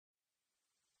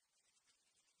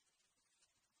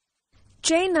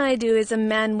Naidoo is a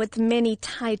man with many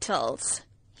titles.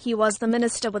 He was the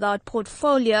minister without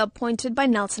portfolio appointed by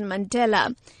Nelson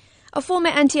Mandela, a former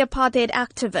anti-apartheid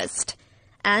activist,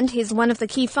 and he's one of the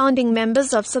key founding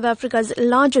members of South Africa's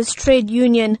largest trade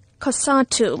union,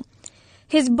 COSATU.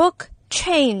 His book,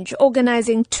 Change,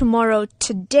 Organizing Tomorrow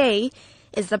Today,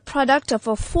 is the product of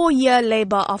a 4-year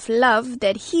labor of love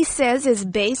that he says is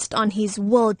based on his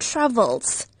world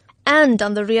travels and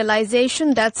on the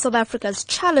realization that South Africa's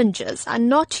challenges are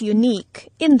not unique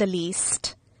in the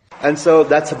least. And so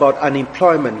that's about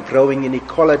unemployment, growing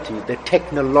inequality, the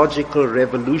technological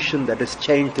revolution that has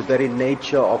changed the very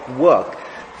nature of work.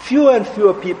 Fewer and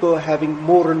fewer people having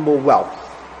more and more wealth.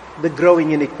 The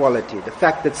growing inequality, the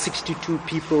fact that 62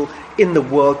 people in the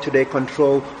world today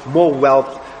control more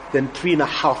wealth than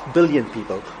 3.5 billion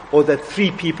people, or that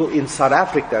 3 people in South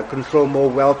Africa control more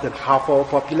wealth than half our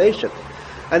population.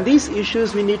 And these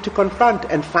issues we need to confront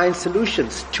and find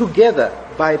solutions together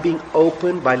by being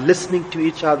open, by listening to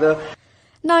each other.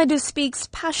 Naidoo speaks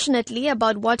passionately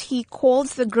about what he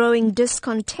calls the growing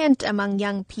discontent among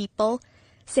young people,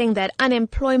 saying that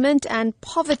unemployment and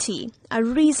poverty are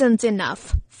reasons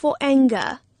enough for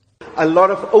anger. A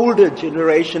lot of older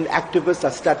generation activists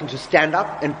are starting to stand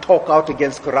up and talk out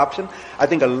against corruption. I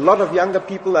think a lot of younger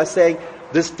people are saying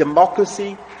this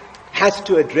democracy has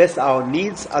to address our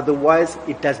needs, otherwise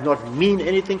it does not mean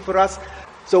anything for us.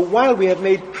 So while we have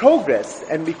made progress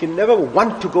and we can never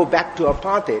want to go back to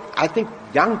apartheid, I think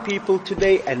young people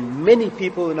today and many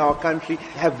people in our country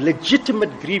have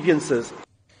legitimate grievances.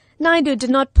 Naidoo did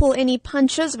not pull any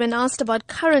punches when asked about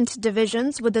current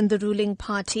divisions within the ruling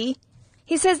party.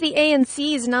 He says the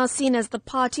ANC is now seen as the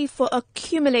party for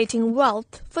accumulating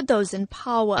wealth for those in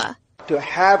power. To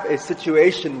have a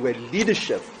situation where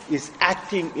leadership is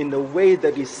acting in a way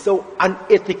that is so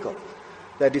unethical,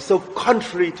 that is so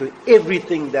contrary to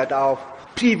everything that our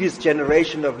previous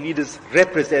generation of leaders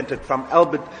represented, from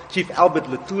Chief Albert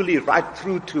Luthuli right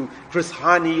through to Chris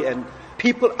Hani, and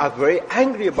people are very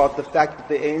angry about the fact that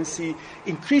the ANC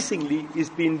increasingly is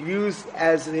being used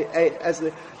as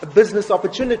a business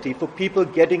opportunity for people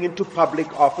getting into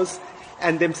public office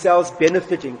and themselves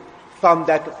benefiting from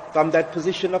that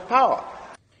position of power.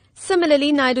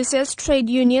 Similarly, Naidoo says trade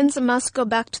unions must go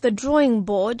back to the drawing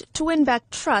board to win back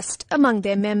trust among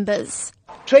their members.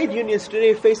 Trade unions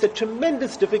today face a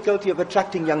tremendous difficulty of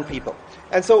attracting young people.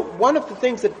 And so one of the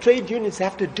things that trade unions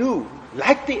have to do,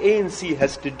 like the ANC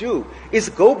has to do, is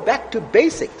go back to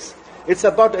basics. It's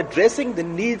about addressing the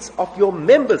needs of your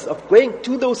members, of going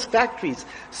to those factories,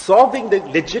 solving the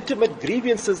legitimate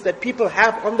grievances that people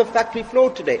have on the factory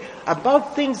floor today,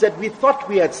 about things that we thought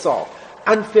we had solved: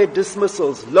 unfair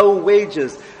dismissals, low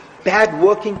wages, bad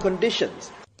working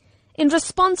conditions. In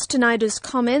response to Naidoo's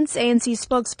comments, ANC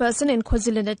spokesperson in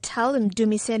KwaZulu-Natal,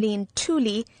 Dumiseni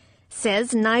Ntuli,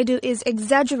 says Naidoo is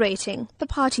exaggerating the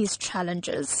party's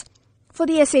challenges. For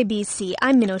the SABC,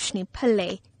 I'm Minoshni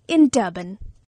Pillay in Durban.